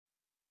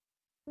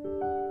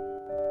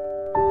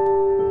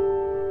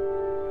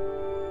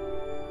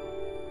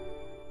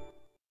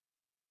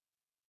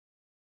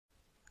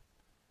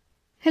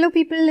Hello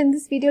people, in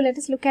this video let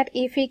us look at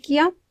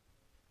aphakia.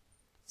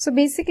 So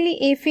basically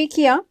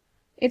aphakia,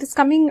 it is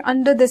coming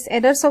under this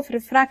errors of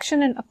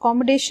refraction and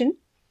accommodation.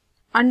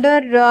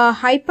 Under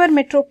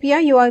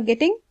hypermetropia you are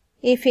getting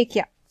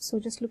aphakia. So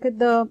just look at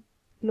the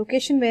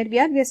location where we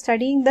are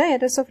studying the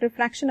errors of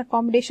refraction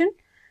accommodation.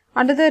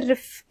 Under the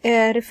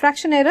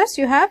refraction errors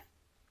you have,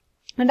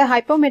 under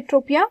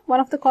hypermetropia, one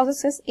of the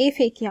causes is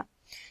aphakia.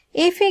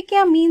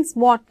 Aphakia means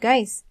what,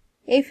 guys?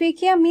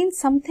 Aphakia means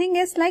something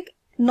is like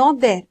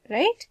not there,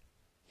 right?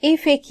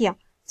 Aphakia.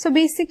 So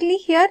basically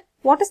here,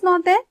 what is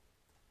not there?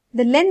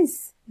 The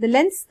lens,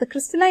 the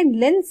crystalline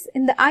lens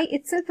in the eye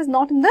itself is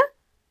not in the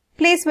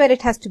place where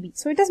it has to be.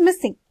 So it is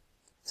missing.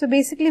 So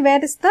basically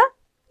where is the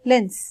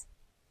lens?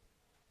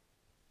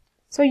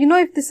 So you know,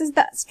 if this is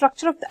the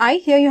structure of the eye,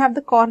 here you have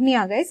the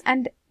cornea, guys,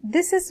 and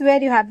this is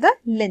where you have the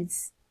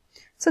lens.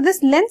 So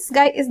this lens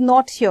guy is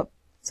not here.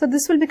 So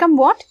this will become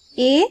what?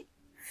 Aphakia.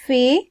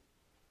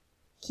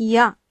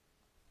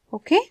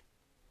 Okay.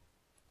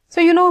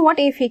 So you know what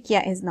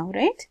aphakia is now,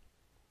 right?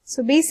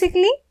 So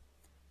basically,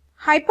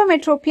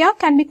 hypermetropia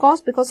can be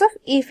caused because of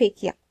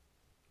aphakia.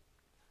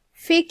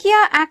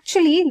 Phakia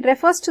actually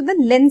refers to the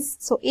lens.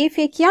 So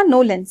aphakia,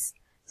 no lens.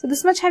 So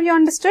this much have you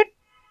understood?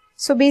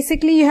 So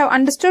basically you have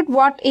understood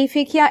what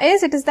aphakia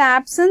is. It is the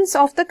absence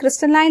of the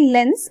crystalline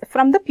lens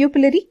from the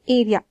pupillary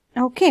area.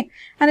 Okay.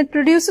 And it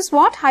produces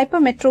what?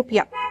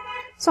 Hypermetropia.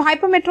 So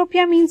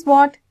hypermetropia means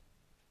what?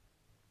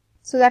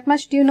 So that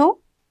much do you know?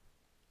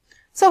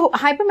 So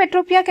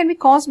hypermetropia can be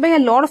caused by a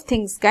lot of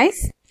things,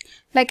 guys.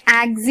 Like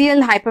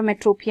axial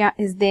hypermetropia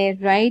is there,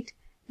 right?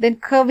 Then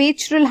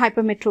curvatural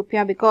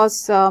hypermetropia,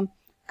 because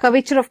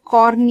curvature of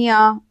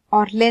cornea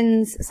or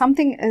lens,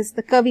 something is,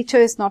 the curvature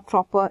is not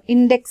proper.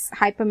 Index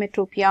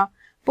hypermetropia,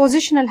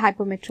 positional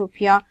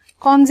hypermetropia,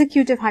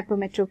 consecutive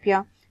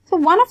hypermetropia. So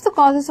one of the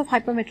causes of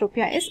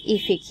hypermetropia is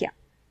aphakia.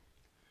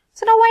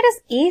 So now why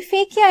does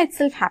aphakia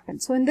itself happen?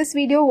 So in this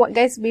video,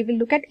 guys, we will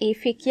look at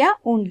aphakia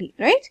only,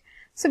 right?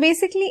 So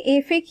basically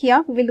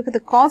aphakia, we will look at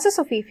the causes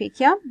of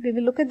aphakia, we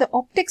will look at the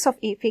optics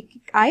of aphakic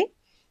eye,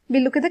 we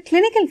will look at the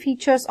clinical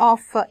features of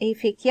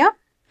aphakia,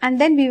 and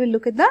then we will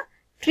look at the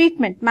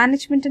treatment,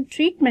 management and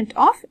treatment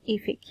of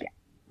aphakia.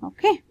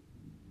 Okay.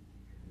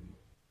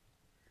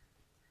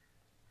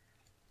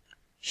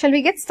 Shall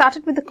we get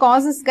started with the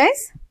causes,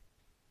 guys?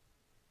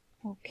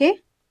 Okay.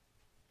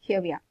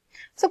 Here we are.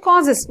 So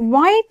causes,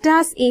 why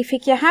does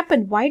aphakia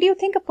happen? Why do you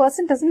think a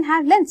person doesn't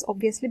have lens?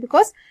 Obviously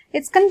because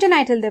it's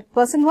congenital. The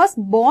person was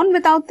born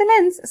without the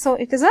lens. So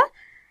it is a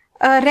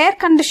rare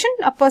condition.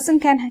 A person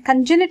can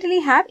congenitally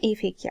have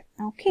aphakia.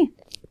 Okay.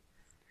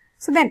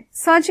 So then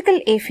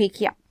surgical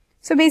aphakia.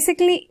 So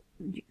basically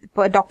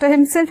the doctor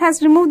himself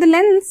has removed the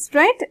lens,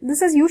 right?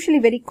 This is usually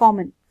very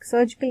common.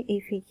 Surgical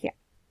aphakia.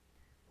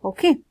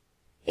 Okay.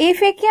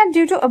 Aphakia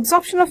due to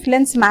absorption of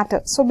lens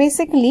matter. So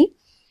basically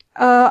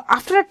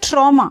after a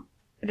trauma,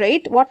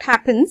 right, what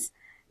happens?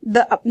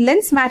 The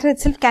lens matter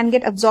itself can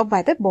get absorbed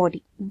by the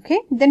body. Okay.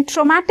 Then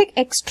traumatic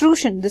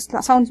extrusion. This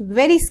sounds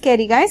very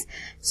scary, guys.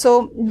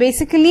 So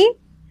basically,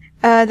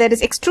 there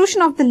is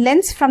extrusion of the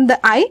lens from the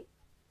eye.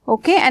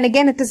 Okay. And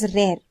again, it is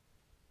rare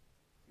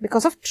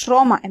because of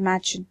trauma,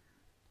 imagine.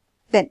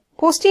 Then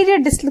posterior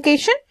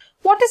dislocation.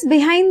 What is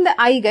behind the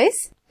eye,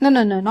 guys? No,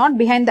 not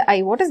behind the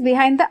eye. What is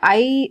behind the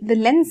eye? The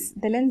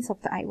lens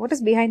of the eye. What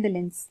is behind the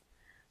lens?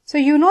 So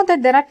you know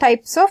that there are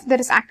types of, there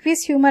is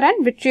aqueous humor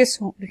and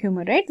vitreous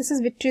humor, right? This is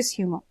vitreous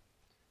humor.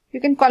 You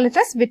can call it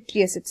as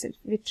vitreous itself,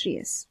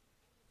 vitreous.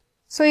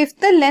 So if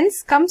the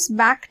lens comes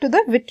back to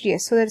the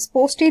vitreous, so there is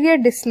posterior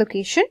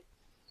dislocation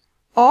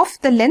of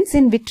the lens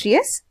in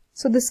vitreous.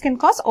 So this can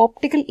cause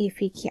optical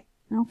aphakia.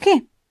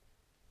 Okay.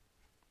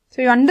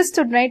 So you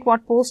understood, right,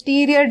 what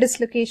posterior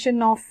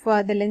dislocation of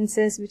the lens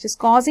is, which is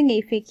causing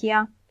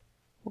aphakia.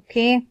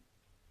 Okay.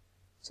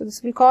 So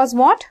this will cause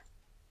what?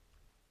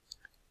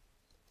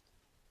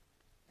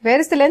 Where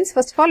is the lens?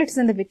 First of all, it is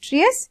in the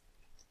vitreous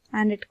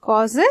and it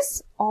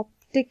causes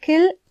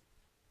optical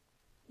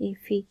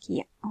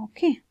aphakia.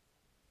 Okay.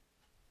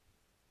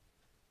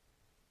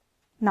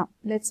 Now,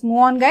 let's move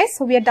on, guys.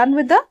 So, we are done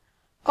with the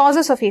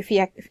causes of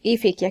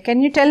aphakia.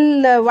 Can you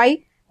tell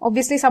why?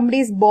 Obviously,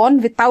 somebody is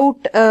born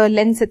without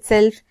lens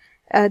itself.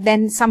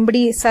 Then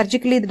somebody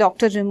surgically the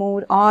doctor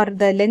removed, or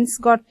the lens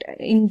got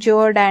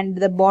injured and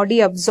the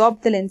body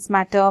absorbed the lens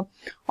matter,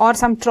 or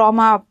some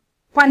trauma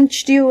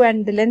punched you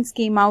and the lens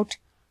came out.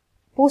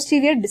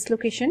 Posterior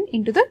dislocation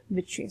into the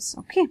vitreous.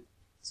 Okay.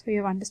 So you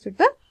have understood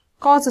the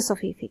causes of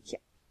aphakia.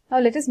 Now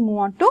let us move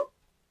on to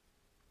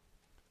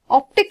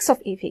optics of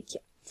aphakia.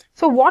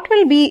 So what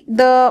will be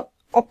the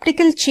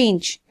optical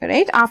change,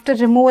 right, after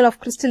removal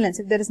of crystal lens?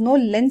 If there is no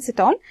lens at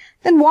all,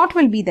 then what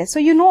will be there? So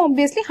you know,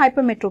 obviously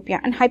hypermetropia,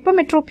 and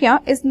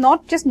hypermetropia is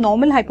not just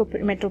normal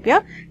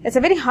hypermetropia. It's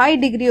a very high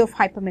degree of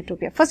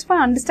hypermetropia. First of all,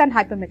 understand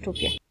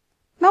hypermetropia.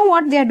 Now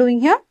what they are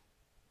doing here?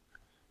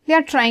 They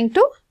are trying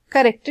to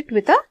correct it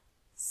with a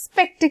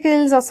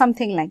spectacles or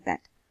something like that.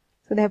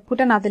 So they have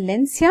put another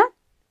lens here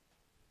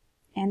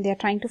and they are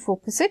trying to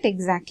focus it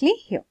exactly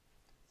here.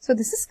 So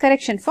this is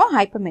correction for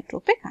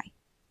hypermetropic eye.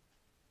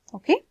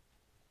 Okay.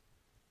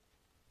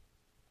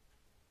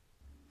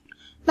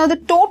 Now the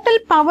total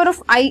power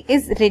of eye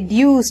is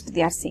reduced,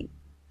 they are saying.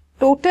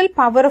 Total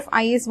power of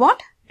eye is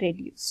what?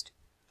 Reduced.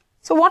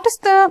 So what is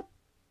the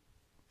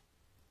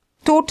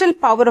total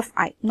power of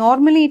eye?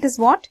 Normally it is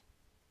what?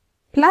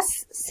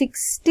 Plus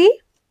 60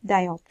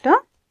 diopter.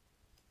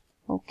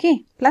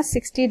 Okay, plus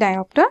 60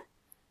 diopter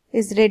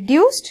is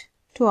reduced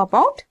to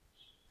about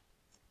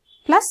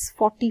plus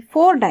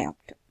 44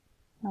 diopter.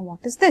 Now what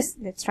is this?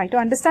 Let's try to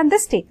understand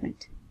this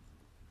statement.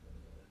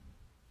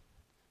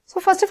 So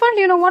first of all,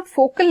 do you know what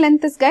focal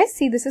length is, guys?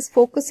 See, this is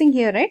focusing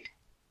here, right?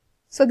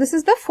 So this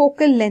is the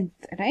focal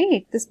length,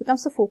 right? This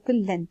becomes the focal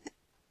length.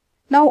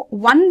 Now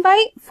 1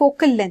 by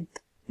focal length,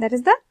 that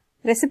is the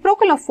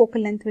reciprocal of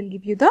focal length, will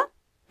give you the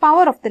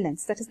power of the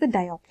lens, that is the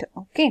diopter.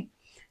 Okay.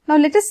 Now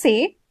let us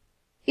say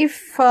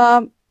if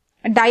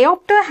a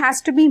diopter has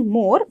to be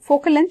more,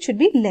 focal length should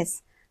be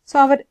less. So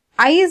our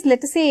eye is,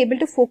 let us say, able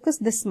to focus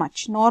this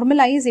much. Normal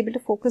eye is able to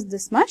focus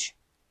this much,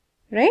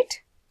 right?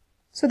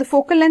 So the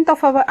focal length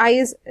of our eye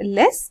is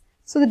less.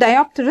 So the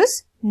diopter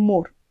is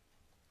more.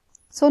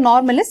 So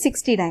normal is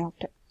 60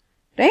 diopter,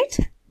 right?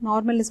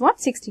 Normal is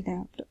what? 60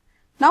 diopter.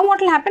 Now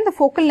what will happen? The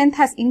focal length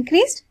has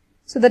increased.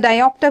 So the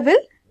diopter will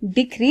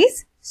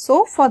decrease.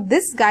 So for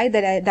this guy,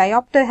 the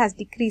diopter has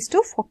decreased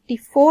to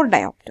 44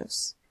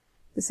 diopters.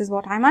 This is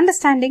what I am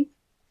understanding.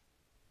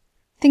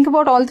 Think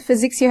about all the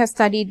physics you have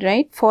studied,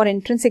 right? For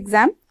entrance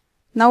exam.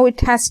 Now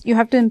you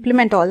have to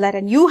implement all that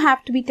and you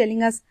have to be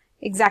telling us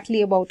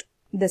exactly about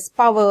this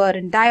power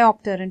and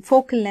diopter and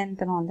focal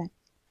length and all that.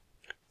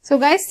 So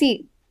guys,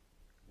 see,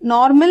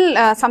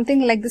 normal,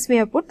 something like this we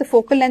have put, the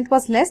focal length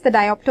was less, the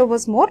diopter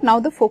was more.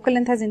 Now the focal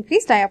length has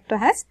increased, diopter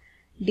has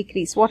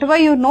decreased. Whatever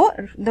you know,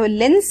 the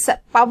lens,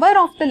 power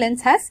of the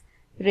lens has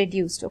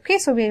reduced. Okay,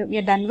 so we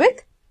are done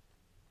with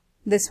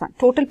this one.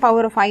 Total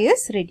power of eye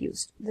is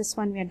reduced. This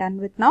one we are done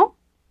with now.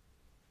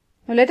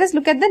 Now let us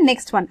look at the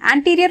next one.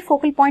 Anterior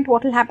focal point,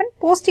 what will happen?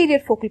 Posterior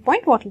focal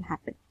point, what will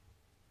happen?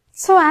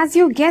 So as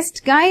you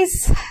guessed,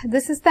 guys,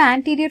 this is the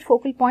anterior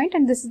focal point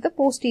and this is the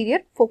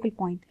posterior focal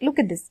point. Look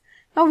at this.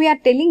 Now we are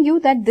telling you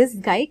that this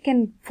guy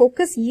can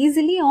focus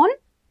easily on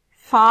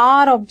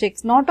far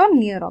objects, not on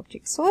near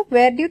objects. So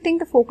where do you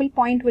think the focal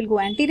point will go?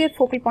 Anterior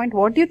focal point,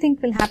 what do you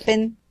think will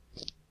happen?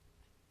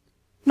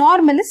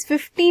 Normal is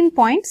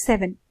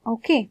 15.7.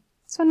 Okay.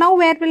 So now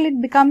where will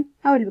it become?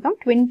 Now it will become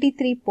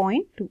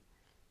 23.2.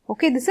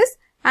 Okay. This is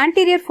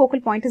anterior focal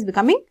point is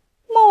becoming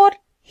more.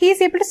 He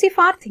is able to see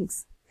far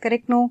things.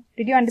 Correct? No?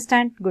 Did you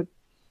understand? Good.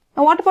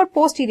 Now what about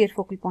posterior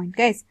focal point,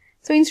 guys?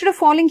 So instead of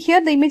falling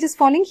here, the image is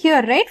falling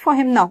here, right? For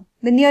him now,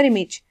 the near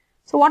image.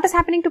 So what is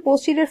happening to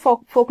posterior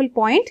focal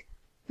point?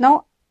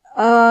 Now,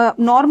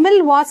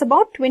 normal was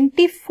about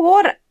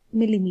 24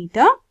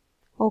 millimeter.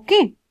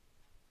 Okay.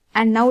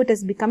 And now it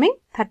is becoming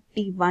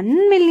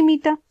 31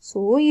 millimeter.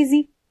 So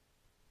easy.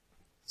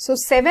 So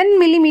 7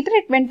 millimeter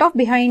it went off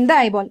behind the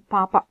eyeball.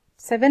 Papa.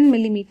 7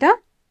 millimeter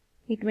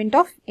it went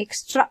off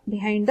extra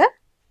behind the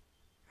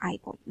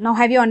eyeball. Now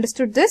have you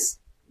understood this?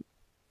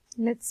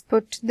 Let's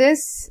put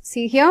this,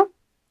 see here,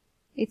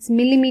 it's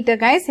millimeter,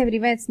 guys,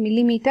 everywhere it's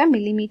millimeter,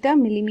 millimeter,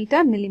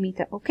 millimeter,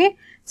 millimeter. Okay,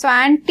 so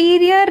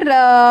anterior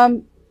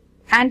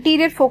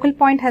focal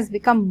point has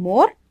become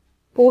more,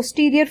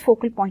 posterior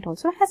focal point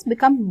also has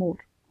become more.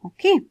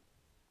 Okay,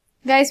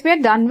 guys, we are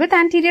done with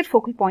anterior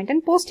focal point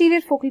and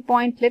posterior focal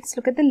point. Let's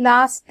look at the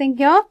last thing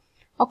here.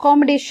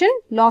 Accommodation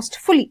lost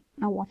fully.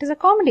 Now what is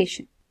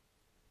accommodation?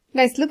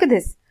 Guys, look at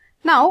this.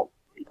 Now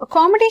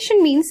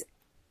accommodation means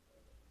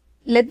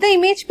let the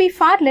image be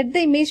far, let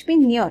the image be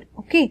near.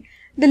 Okay.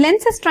 The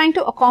lens is trying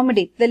to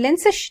accommodate. The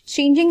lens is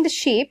changing the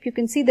shape. You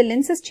can see the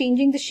lens is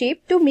changing the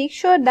shape to make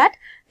sure that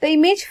the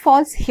image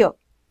falls here.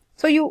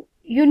 So you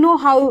know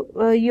how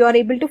you are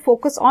able to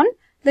focus on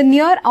the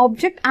near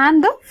object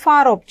and the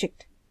far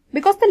object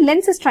because the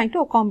lens is trying to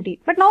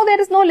accommodate. But now there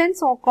is no lens,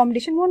 so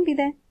accommodation won't be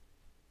there.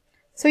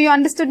 So you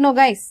understood, no,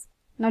 guys?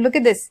 Now look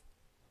at this.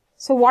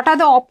 So what are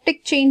the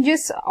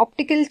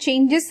optical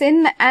changes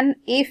in an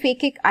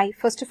aphakic eye?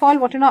 First of all,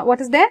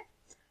 what is there?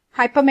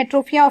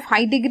 Hypermetropia of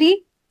high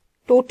degree.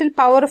 Total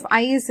power of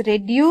eye is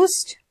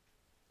reduced.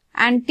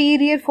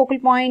 Anterior focal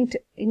point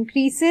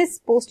increases.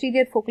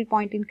 Posterior focal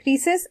point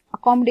increases.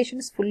 Accommodation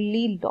is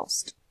fully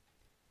lost.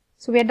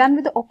 So we are done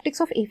with the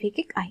optics of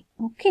aphakic eye.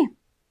 Okay.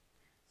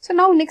 So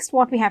now next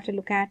what we have to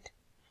look at.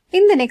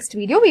 In the next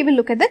video, we will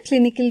look at the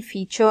clinical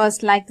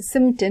features like the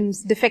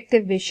symptoms,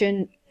 defective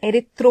vision,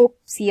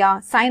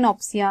 erythropsia,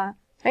 synopsia,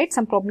 right?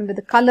 Some problem with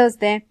the colors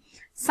there.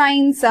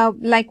 Signs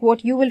like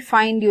what you will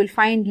find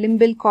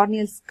limbal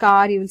corneal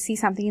scar. You will see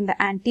something in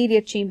the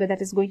anterior chamber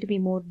that is going to be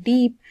more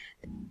deep.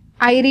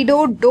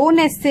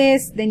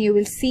 Iridodonesis. Then you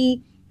will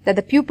see that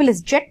the pupil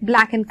is jet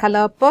black in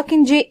color.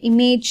 Purkinje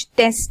image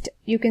test.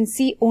 You can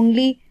see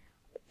only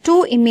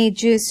 2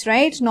 images,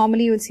 right?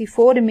 Normally you will see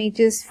 4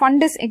 images.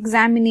 Fundus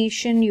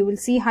examination. You will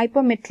see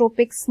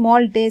hypermetropic,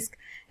 small disc.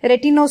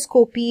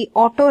 retinoscopy,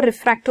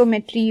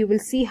 autorefractometry, you will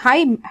see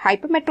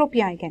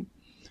hypermetropia again.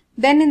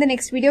 Then in the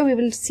next video, we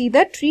will see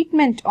the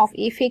treatment of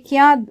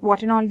aphakia,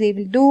 what and all they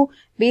will do.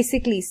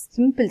 Basically,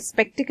 simple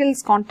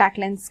spectacles, contact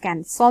lens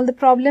can solve the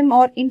problem,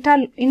 or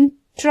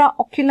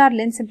intraocular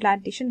lens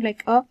implantation,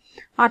 like a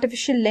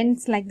artificial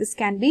lens like this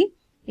can be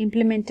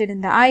implemented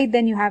in the eye.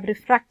 Then you have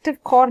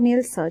refractive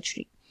corneal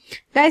surgery.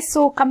 Guys,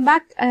 so come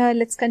back,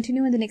 let's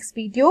continue in the next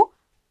video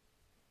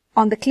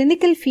on the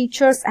clinical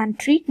features and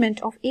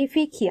treatment of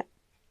aphakia.